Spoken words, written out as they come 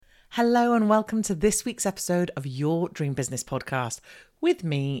Hello and welcome to this week's episode of Your Dream Business Podcast with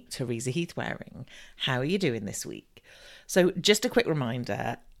me, Teresa Heath-Wareing. How are you doing this week? So just a quick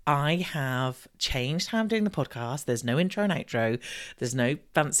reminder, I have changed how I'm doing the podcast. There's no intro and outro. There's no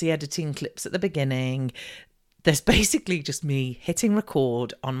fancy editing clips at the beginning. There's basically just me hitting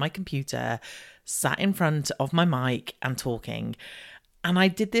record on my computer, sat in front of my mic and talking. And I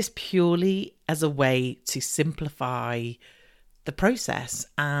did this purely as a way to simplify the process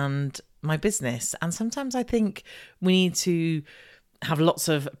and my business. And sometimes I think we need to have lots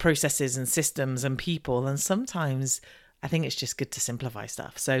of processes and systems and people. And sometimes I think it's just good to simplify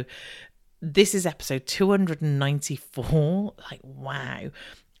stuff. So this is episode 294. Like, wow.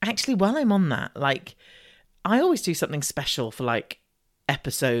 Actually, while I'm on that, I always do something special for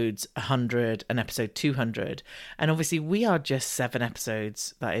episodes 100 and episode 200, and obviously we are just 7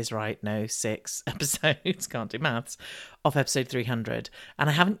 episodes, that is right, no, 6 episodes, can't do maths, of episode 300, and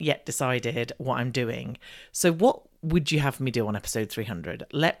I haven't yet decided what I'm doing. So what would you have me do on episode 300?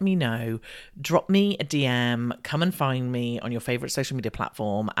 Let me know. Drop me a DM, come and find me on your favorite social media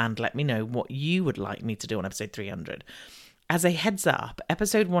platform and let me know what you would like me to do on episode 300. As a heads up,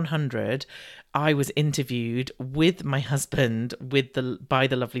 episode 100, I was interviewed with my husband by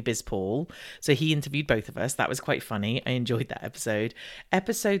the lovely Biz Paul. So he interviewed both of us. That was quite funny. I enjoyed that episode.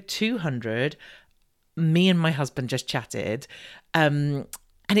 Episode 200, me and my husband just chatted.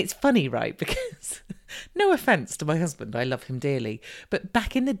 And it's funny, right? Because no offense to my husband, I love him dearly. But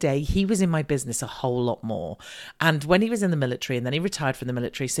back in the day, he was in my business a whole lot more. And when he was in the military and then he retired from the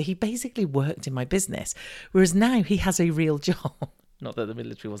military, so he basically worked in my business. Whereas now he has a real job. Not that the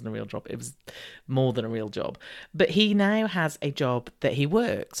military wasn't a real job. It was more than a real job. But he now has a job that he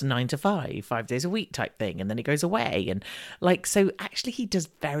works 9 to 5, 5 days a week type thing. And then he goes away. And so actually he does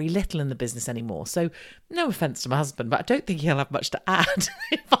very little in the business anymore. So no offense to my husband, but I don't think he'll have much to add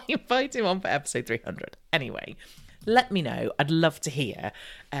if I invite him on for episode 300. Anyway, let me know. I'd love to hear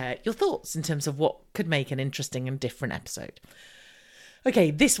your thoughts in terms of what could make an interesting and different episode.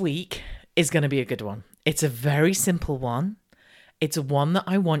 Okay, this week is going to be a good one. It's a very simple one. It's one that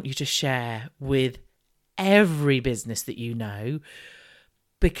I want you to share with every business that you know,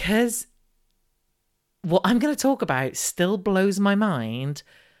 because what I'm going to talk about still blows my mind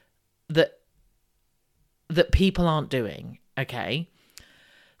that people aren't doing, okay?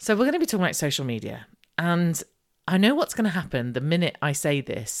 So we're going to be talking about social media. And I know what's going to happen the minute I say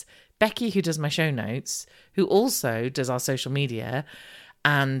this. Becky, who does my show notes, who also does our social media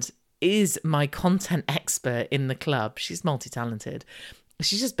and is my content expert in the club, she's multi-talented,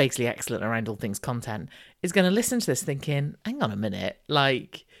 she's just basically excellent around all things content, is going to listen to this thinking, hang on a minute,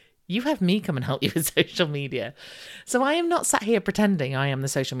 you have me come and help you with social media. So I am not sat here pretending I am the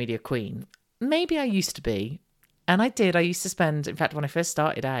social media queen. Maybe I used to be, and I did. I used to spend, in fact, when I first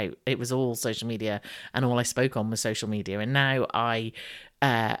started out, it was all social media and all I spoke on was social media. And now I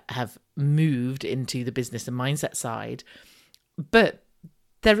have moved into the business and mindset side. But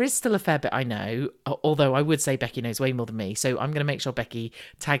there is still a fair bit I know, although I would say Becky knows way more than me. So I'm going to make sure Becky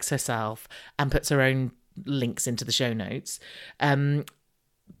tags herself and puts her own links into the show notes.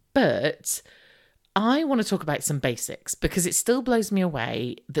 But I want to talk about some basics because it still blows me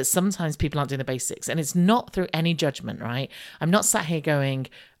away that sometimes people aren't doing the basics. And it's not through any judgment, right? I'm not sat here going,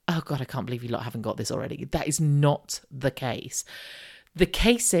 oh God, I can't believe you lot haven't got this already. That is not the case. The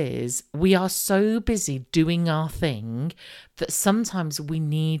case is we are so busy doing our thing that sometimes we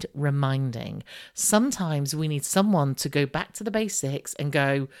need reminding. Sometimes we need someone to go back to the basics and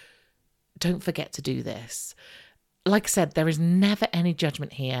go, don't forget to do this. Like I said, there is never any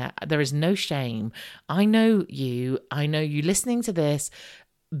judgment here. There is no shame. I know you listening to this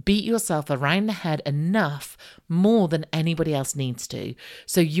beat yourself around the head enough more than anybody else needs to.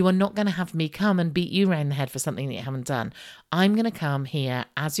 So you are not going to have me come and beat you around the head for something that you haven't done. I'm going to come here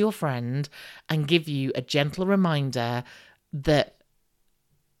as your friend and give you a gentle reminder that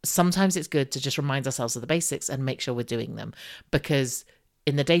sometimes it's good to just remind ourselves of the basics and make sure we're doing them. Because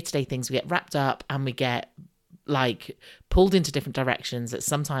in the day-to-day things, we get wrapped up and we get pulled into different directions that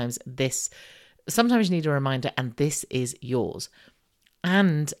sometimes you need a reminder, and this is yours.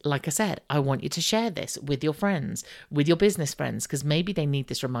 And like I said, I want you to share this with your friends, with your business friends, because maybe they need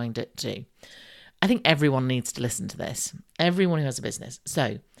this reminder too. I think everyone needs to listen to this, everyone who has a business.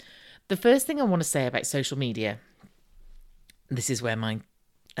 So the first thing I want to say about social media, this is where my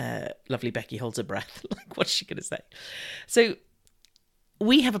lovely Becky holds her breath. What's she going to say? So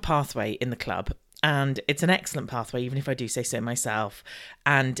we have a pathway in the club, and it's an excellent pathway, even if I do say so myself.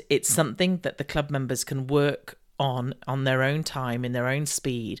 And it's something that the club members can work on their own time, in their own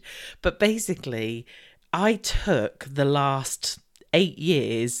speed. But basically, I took the last 8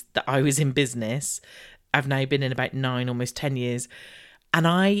 years that I was in business, I've now been in about 9, almost 10 years, and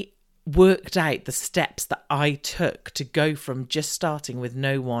I worked out the steps that I took to go from just starting with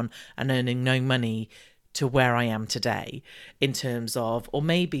no one and earning no money to where I am today, in terms of, or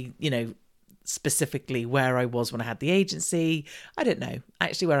maybe, specifically where I was when I had the agency. I don't know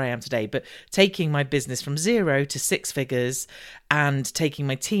actually where I am today, but taking my business from 0 to 6 figures and taking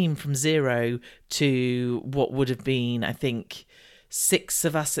my team from 0 to what would have been, I think, 6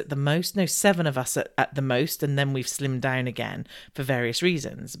 of us at the most, no, 7 of us at the most, and then we've slimmed down again for various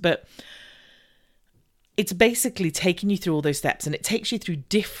reasons. But it's basically taking you through all those steps, and it takes you through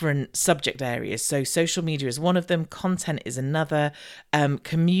different subject areas. So social media is one of them, content is another,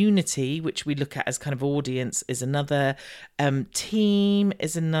 community, which we look at as kind of audience, is another, team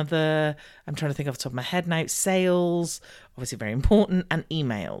is another, I'm trying to think off the top of my head now, sales, obviously very important, and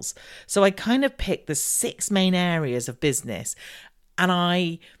emails. So I kind of picked the 6 main areas of business, and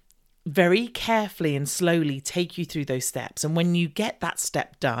I very carefully and slowly take you through those steps. And when you get that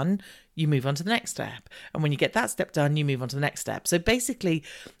step done, you move on to the next step. And when you get that step done, you move on to the next step. So basically,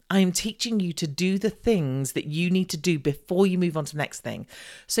 I'm teaching you to do the things that you need to do before you move on to the next thing.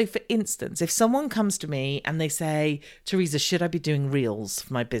 So for instance, if someone comes to me and they say, Teresa, should I be doing reels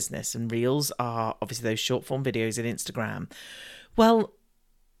for my business? And reels are obviously those short form videos in Instagram. Well,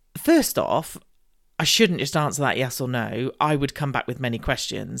 first off, I shouldn't just answer that yes or no. I would come back with many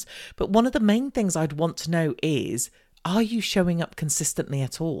questions. But one of the main things I'd want to know is, are you showing up consistently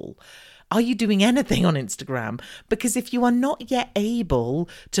at all? Are you doing anything on Instagram? Because if you are not yet able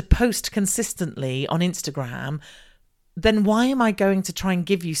to post consistently on Instagram, then why am I going to try and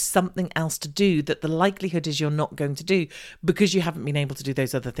give you something else to do that the likelihood is you're not going to do because you haven't been able to do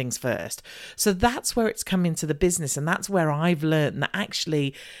those other things first? So that's where it's come into the business. And that's where I've learned that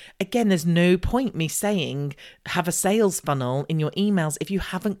actually, again, there's no point me saying have a sales funnel in your emails if you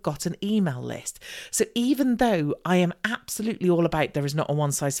haven't got an email list. So even though I am absolutely all about there is not a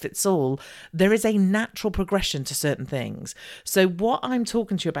one size fits all, there is a natural progression to certain things. So what I'm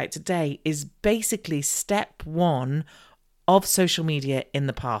talking to you about today is basically step 1 of social media in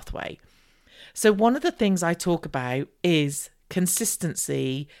the pathway. So one of the things I talk about is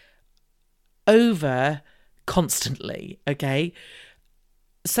consistency over constantly, okay?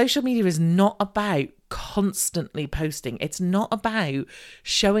 Social media is not about constantly posting. It's not about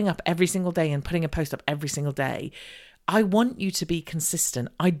showing up every single day and putting a post up every single day. I want you to be consistent.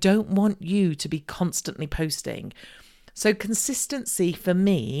 I don't want you to be constantly posting. So consistency for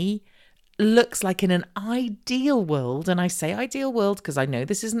me looks like, in an ideal world, and I say ideal world because I know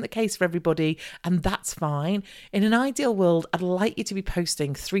this isn't the case for everybody, and that's fine. In an ideal world, I'd like you to be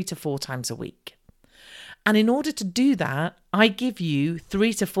posting 3 to 4 times a week. And in order to do that, I give you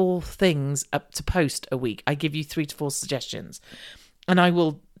 3 to 4 things up to post a week. I give you 3 to 4 suggestions, and I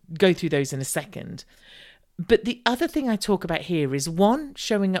will go through those in a second. But the other thing I talk about here is 1,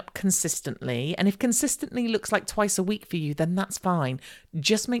 showing up consistently. And if consistently looks like twice a week for you, then that's fine.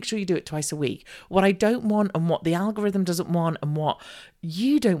 Just make sure you do it twice a week. What I don't want, and what the algorithm doesn't want, and what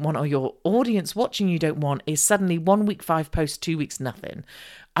you don't want, or your audience watching you don't want, is suddenly 1 week 5 posts, 2 weeks nothing.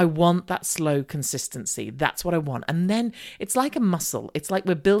 I want that slow consistency. That's what I want. And then it's like a muscle. It's like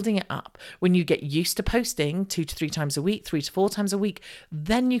we're building it up. When you get used to posting 2 to 3 times a week, 3 to 4 times a week,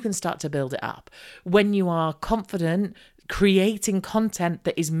 then you can start to build it up. When you are confident creating content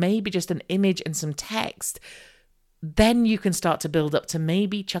that is maybe just an image and some text, then you can start to build up to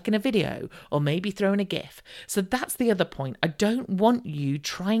maybe chucking a video or maybe throwing a GIF. So that's the other point. I don't want you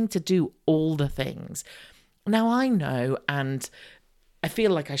trying to do all the things. Now I know, and I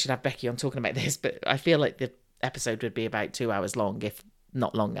feel like I should have Becky on talking about this, but I feel like the episode would be about 2 hours long, if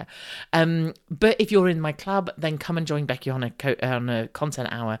not longer. But if you're in my club, then come and join Becky on a content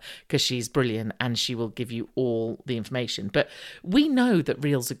hour, because she's brilliant and she will give you all the information. But we know that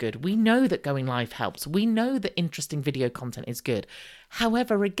reels are good. We know that going live helps. We know that interesting video content is good.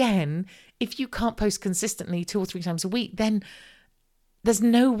 However, again, if you can't post consistently 2 or 3 times a week, then there's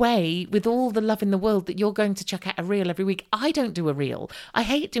no way, with all the love in the world, that you're going to check out a reel every week. I don't do a reel. I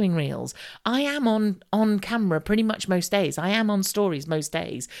hate doing reels. I am on camera pretty much most days. I am on stories most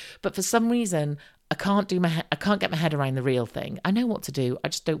days. But for some reason, I can't get my head around the reel thing. I know what to do. I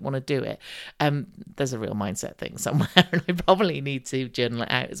just don't want to do it. There's a real mindset thing somewhere, and I probably need to journal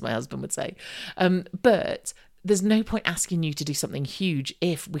it out, as my husband would say. But there's no point asking you to do something huge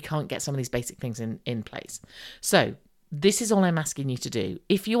if we can't get some of these basic things in place. So this is all I'm asking you to do.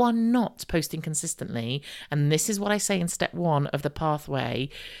 If you are not posting consistently, and this is what I say in step 1 of the pathway,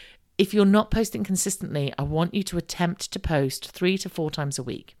 if you're not posting consistently, I want you to attempt to post 3 to 4 times a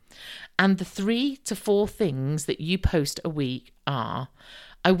week. And the 3 to 4 things that you post a week are,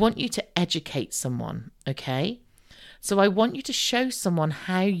 I want you to educate someone, okay? So I want you to show someone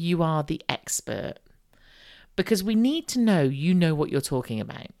how you are the expert, because we need to know you know what you're talking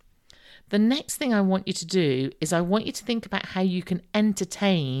about. The next thing I want you to do is I want you to think about how you can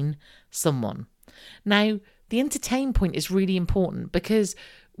entertain someone. Now, the entertain point is really important because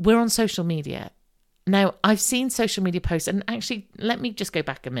we're on social media. Now, I've seen social media posts, and actually, let me just go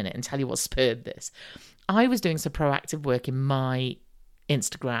back a minute and tell you what spurred this. I was doing some proactive work in my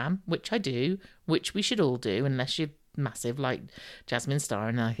Instagram, which I do, which we should all do, unless you're massive like Jasmine Star,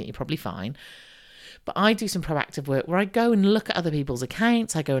 and I think you're probably fine. But I do some proactive work where I go and look at other people's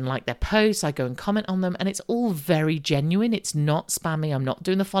accounts, I go and like their posts, I go and comment on them, and it's all very genuine. It's not spammy. I'm not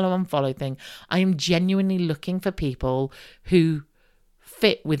doing the follow thing. I am genuinely looking for people who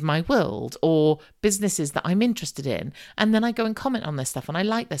fit with my world or businesses that I'm interested in. And then I go and comment on their stuff and I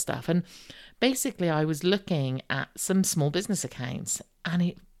like their stuff. And basically I was looking at some small business accounts and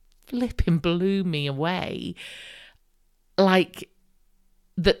it flipping blew me away. Like,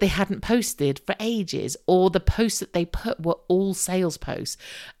 that they hadn't posted for ages, or the posts that they put were all sales posts,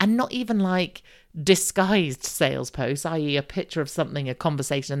 and not even like disguised sales posts, i.e. a picture of something, a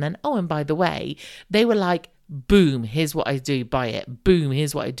conversation, and then, oh, and by the way, they were like, boom, here's what I do, buy it. Boom,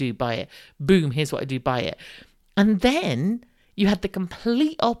 here's what I do, buy it. Boom, here's what I do, buy it. And then you had the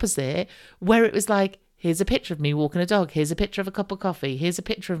complete opposite, where it was like, here's a picture of me walking a dog, here's a picture of a cup of coffee, here's a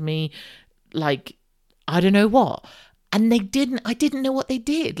picture of me, like, I don't know what. And I didn't know what they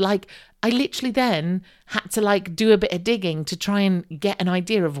did. Like, I literally then had to like do a bit of digging to try and get an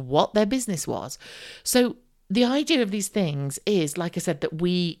idea of what their business was. So the idea of these things is, like I said, that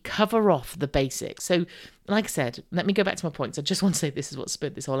we cover off the basics. So like I said, let me go back to my points. I just want to say this is what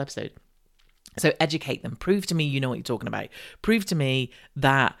spurred this whole episode. So educate them. Prove to me you know what you're talking about. Prove to me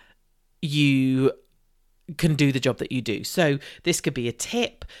that you can do the job that you do. So this could be a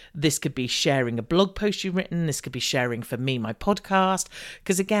tip, this could be sharing a blog post you've written, this could be sharing for me my podcast,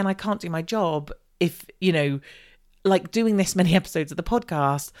 because again, I can't do my job if, you know, like doing this many episodes of the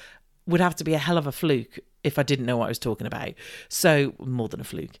podcast would have to be a hell of a fluke if I didn't know what I was talking about. So more than a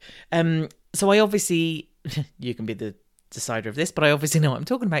fluke. So I obviously, you can be the decider of this, but I obviously know what I'm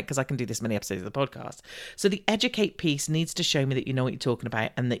talking about because I can do this many episodes of the podcast. So the educate piece needs to show me that you know what you're talking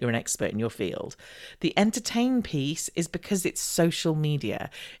about and that you're an expert in your field. The entertain piece is because it's social media.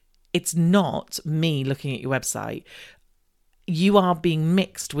 It's not me looking at your website. You are being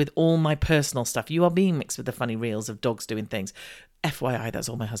mixed with all my personal stuff. You are being mixed with the funny reels of dogs doing things. FYI, that's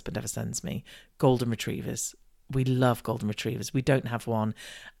all my husband ever sends me. Golden retrievers. We love golden retrievers. We don't have one.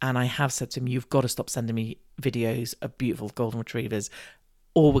 And I have said to him, you've got to stop sending me videos of beautiful golden retrievers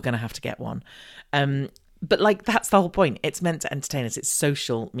or we're going to have to get one. But like, that's the whole point. It's meant to entertain us. It's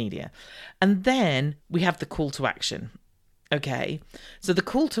social media. And then we have the call to action. Okay. So the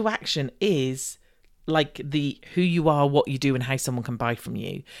call to action is like the who you are, what you do, and how someone can buy from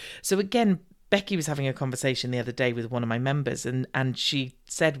you. So again, Becky was having a conversation the other day with one of my members and she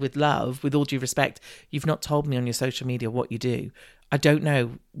said, with love, with all due respect, you've not told me on your social media what you do. I don't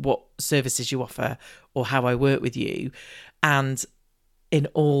know what services you offer or how I work with you. And in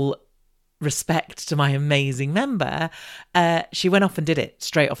all respect to my amazing member, she went off and did it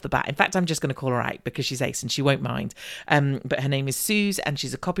straight off the bat. In fact, I'm just going to call her out because she's ace and she won't mind. But her name is Suze and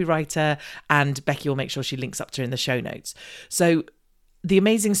she's a copywriter, and Becky will make sure she links up to her in the show notes. So the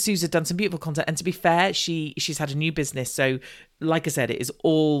amazing Suze has done some beautiful content, and to be fair, she's had a new business. So like I said, it is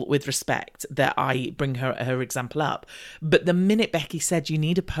all with respect that I bring her example up. But the minute Becky said, you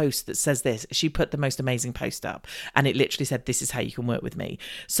need a post that says this, she put the most amazing post up and it literally said, this is how you can work with me.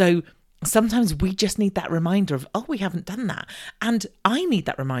 So sometimes we just need that reminder of, oh, we haven't done that. And I need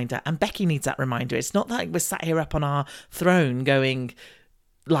that reminder and Becky needs that reminder. It's not like we're sat here up on our throne going,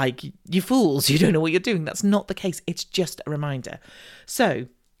 like, you fools, you don't know what you're doing. That's not the case. It's just a reminder. So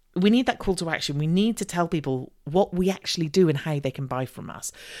we need that call to action. We need to tell people what we actually do and how they can buy from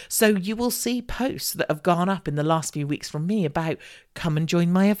us. So you will see posts that have gone up in the last few weeks from me about come and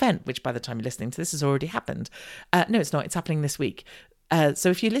join my event, which by the time you're listening to this has already happened. No, it's not. It's happening this week.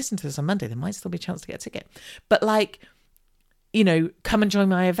 So if you listen to this on Monday, there might still be a chance to get a ticket. But like, come and join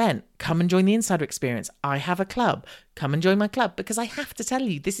my event. Come and join the Insider Experience. I have a club. Come and join my club, because I have to tell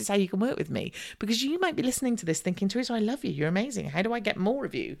you, this is how you can work with me. Because you might be listening to this thinking, Teresa, I love you. You're amazing. How do I get more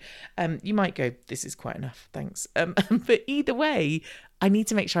of you? You might go, this is quite enough. Thanks. But either way, I need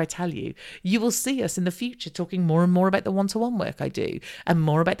to make sure I tell you. You will see us in the future talking more and more about the one-to-one work I do and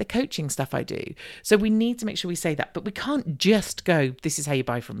more about the coaching stuff I do. So we need to make sure we say that. But we can't just go, this is how you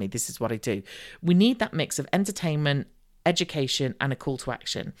buy from me. This is what I do. We need that mix of entertainment, education, and a call to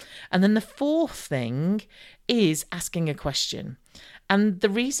action. And then the fourth thing is asking a question. And the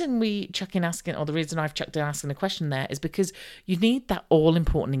reason the reason I've chucked in asking a question there is because you need that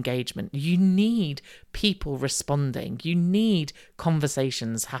all-important engagement. You need people responding. You need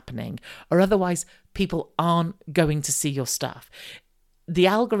conversations happening, or otherwise people aren't going to see your stuff. The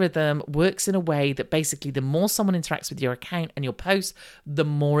algorithm works in a way that basically the more someone interacts with your account and your posts, the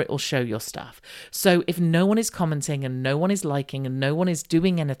more it will show your stuff. So if no one is commenting and no one is liking and no one is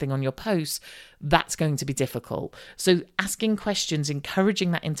doing anything on your posts, that's going to be difficult. So asking questions,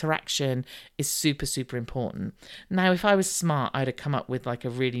 encouraging that interaction is super, super important. Now, if I was smart, I'd have come up with like a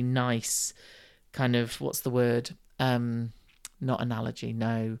really nice kind of, what's the word? Not analogy,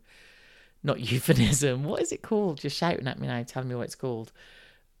 no. Not euphemism. What is it called? You're shouting at me now, telling me what it's called.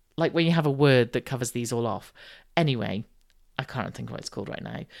 Like when you have a word that covers these all off. Anyway, I can't think of what it's called right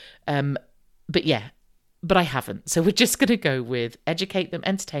now. But I haven't. So we're just going to go with educate them,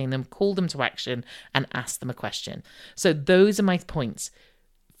 entertain them, call them to action, and ask them a question. So those are my points.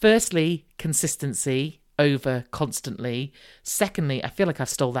 Firstly, consistency over constantly. Secondly, I feel like I've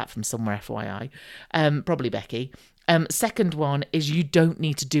stole that from somewhere, FYI. Probably Becky. Second one is you don't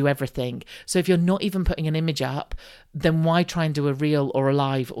need to do everything. So if you're not even putting an image up, then why try and do a reel or a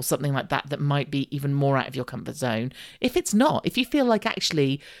live or something like that might be even more out of your comfort zone? If it's not, if you feel like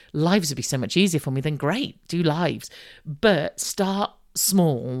actually lives would be so much easier for me, then great, do lives. But start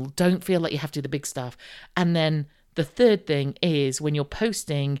small. Don't feel like you have to do the big stuff. And then the third thing is when you're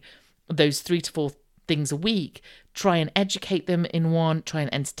posting those 3 to 4 things a week, try and educate them in one, try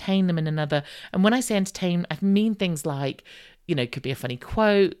and entertain them in another. And when I say entertain, I mean things like, could be a funny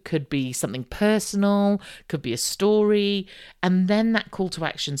quote, could be something personal, could be a story, and then that call to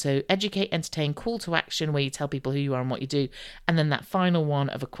action. So educate, entertain, call to action, where you tell people who you are and what you do. And then that final one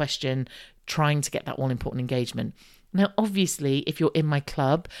of a question, trying to get that all-important engagement. Now, obviously, if you're in my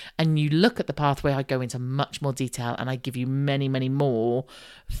club and you look at the pathway, I go into much more detail and I give you many, many more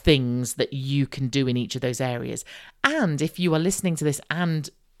things that you can do in each of those areas. And if you are listening to this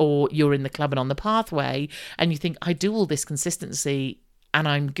or you're in the club and on the pathway and you think, I do all this consistency and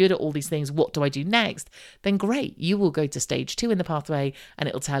I'm good at all these things, what do I do next? Then great, you will go to stage 2 in the pathway and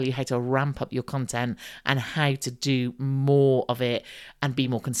it'll tell you how to ramp up your content and how to do more of it and be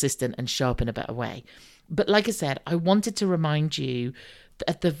more consistent and show up in a better way. But like I said, I wanted to remind you that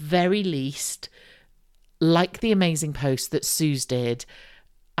at the very least, like the amazing post that Suze did,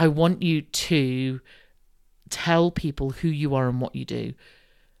 I want you to tell people who you are and what you do.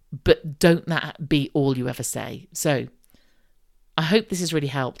 But don't that be all you ever say. So I hope this has really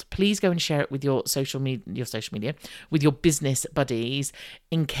helped. Please go and share it with your social media, with your business buddies,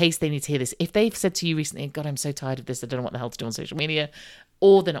 in case they need to hear this. If they've said to you recently, God, I'm so tired of this, I don't know what the hell to do on social media,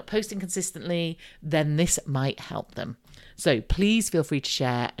 or they're not posting consistently, then this might help them. So please feel free to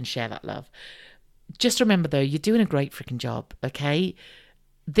share and share that love. Just remember though, you're doing a great freaking job, okay?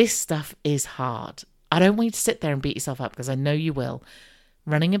 This stuff is hard. I don't want you to sit there and beat yourself up, because I know you will.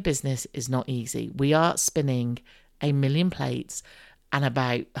 Running a business is not easy. We are spinning 1 million plates and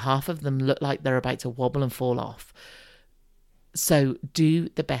about half of them look like they're about to wobble and fall off. So do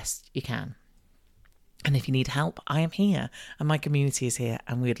the best you can. And if you need help, I am here and my community is here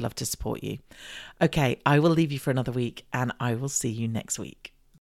and we would love to support you. Okay, I will leave you for another week and I will see you next week.